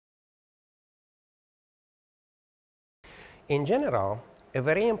In general, a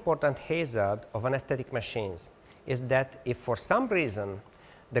very important hazard of anesthetic machines is that if for some reason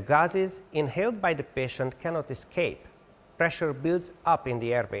the gases inhaled by the patient cannot escape, pressure builds up in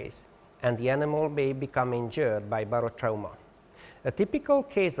the airways and the animal may become injured by barotrauma. A typical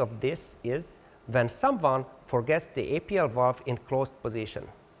case of this is when someone forgets the APL valve in closed position.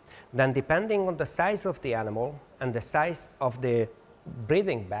 Then, depending on the size of the animal and the size of the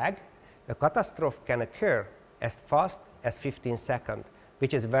breathing bag, a catastrophe can occur as fast as 15 seconds,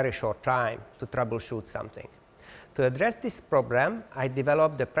 which is a very short time to troubleshoot something. To address this problem, I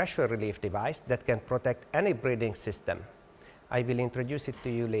developed a pressure relief device that can protect any breathing system. I will introduce it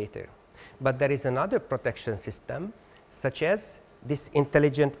to you later. But there is another protection system, such as this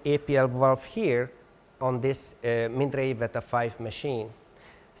intelligent APL valve here on this Mindray Veta5 machine.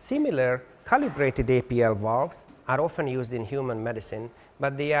 Similar calibrated APL valves are often used in human medicine,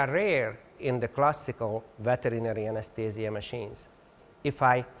 but they are rare in the classical veterinary anesthesia machines. If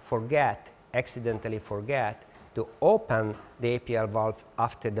I accidentally forget to open the APL valve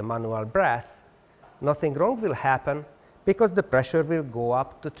after the manual breath, nothing wrong will happen because the pressure will go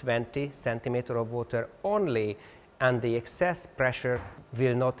up to 20 centimeters of water only, and the excess pressure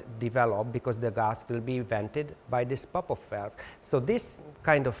will not develop because the gas will be vented by this pop-off valve. So this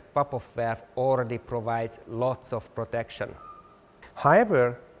kind of pop-off valve already provides lots of protection.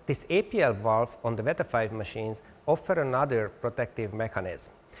 However, this APL valve on the Veta5 machines offer another protective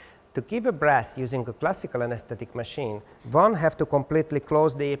mechanism. To give a breath using a classical anesthetic machine, one has to completely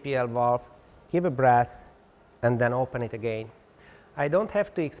close the APL valve, give a breath, and then open it again. I don't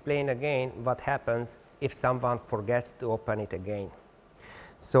have to explain again what happens if someone forgets to open it again.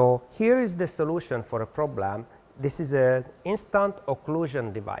 So here is the solution for a problem. This is an instant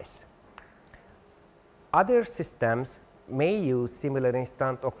occlusion device. Other systems may use similar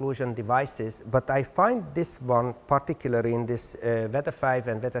instant occlusion devices, but I find this one, particularly in this Veta5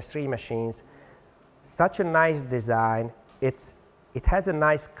 and Veta3 machines, such a nice design. It has a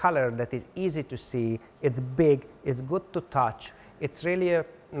nice color that is easy to see, it's big, it's good to touch. It's really a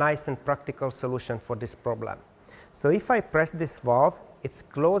nice and practical solution for this problem. So if I press this valve, it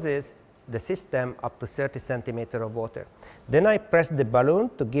closes the system up to 30 centimeters of water. Then I press the balloon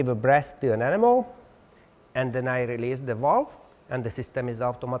to give a breath to an animal, and then I release the valve and the system is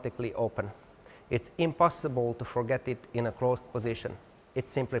automatically open. It's impossible to forget it in a closed position.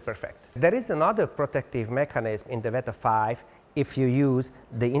 It's simply perfect. There is another protective mechanism in the Veta5 if you use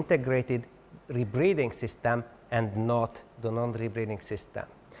the integrated rebreathing system and not the non-rebreathing system,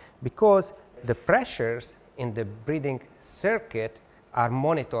 because the pressures in the breathing circuit are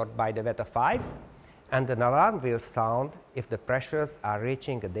monitored by the Veta5, and an alarm will sound if the pressures are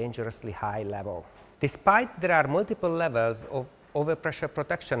reaching a dangerously high level. Despite there are multiple levels of overpressure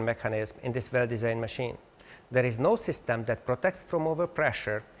protection mechanism in this well-designed machine, there is no system that protects from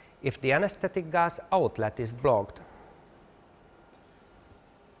overpressure if the anesthetic gas outlet is blocked.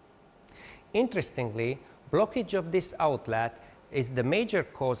 Interestingly, blockage of this outlet is the major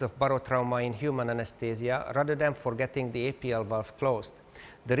cause of barotrauma in human anesthesia rather than forgetting the APL valve closed.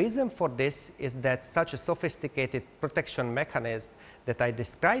 The reason for this is that such a sophisticated protection mechanism that I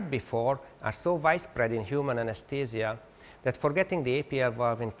described before are so widespread in human anesthesia that forgetting the APL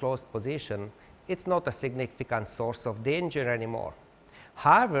valve in closed position, it's not a significant source of danger anymore.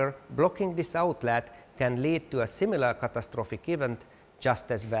 However, blocking this outlet can lead to a similar catastrophic event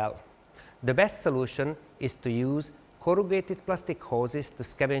just as well. The best solution is to use corrugated plastic hoses to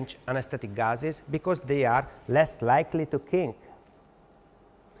scavenge anesthetic gases because they are less likely to kink.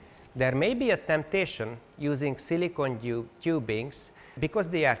 There may be a temptation using silicone tubings because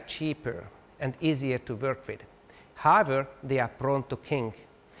they are cheaper and easier to work with. However, they are prone to kink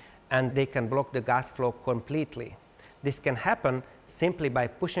and they can block the gas flow completely. This can happen simply by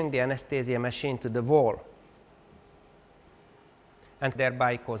pushing the anesthesia machine to the wall and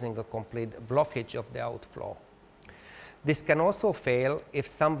thereby causing a complete blockage of the outflow. This can also fail if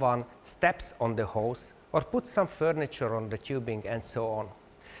someone steps on the hose or puts some furniture on the tubing and so on.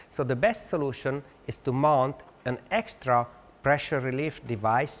 So the best solution is to mount an extra pressure relief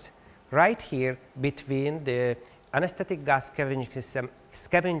device right here between the anesthetic gas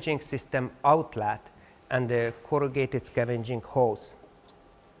scavenging system outlet and the corrugated scavenging hose.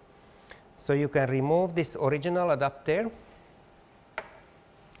 So you can remove this original adapter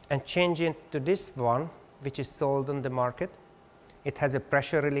and change it to this one, which is sold on the market. It has a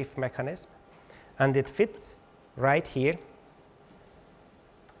pressure relief mechanism and it fits right here,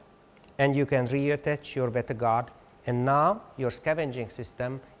 and you can reattach your Veta guard, and now your scavenging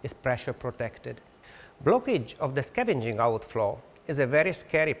system is pressure protected. Blockage of the scavenging outflow is a very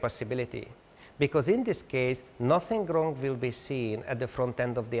scary possibility because in this case, nothing wrong will be seen at the front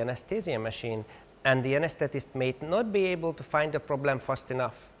end of the anesthesia machine, and the anesthetist may not be able to find the problem fast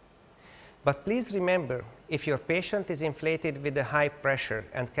enough. But please remember, if your patient is inflated with a high pressure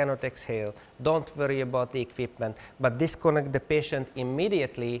and cannot exhale, don't worry about the equipment, but disconnect the patient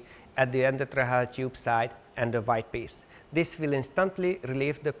immediately at the endotracheal tube side and the white piece. This will instantly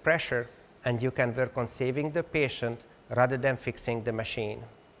relieve the pressure, and you can work on saving the patient rather than fixing the machine.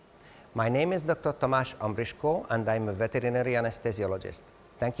 My name is Dr. Tamás Ambrisko, and I'm a veterinary anesthesiologist.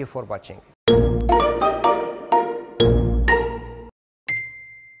 Thank you for watching.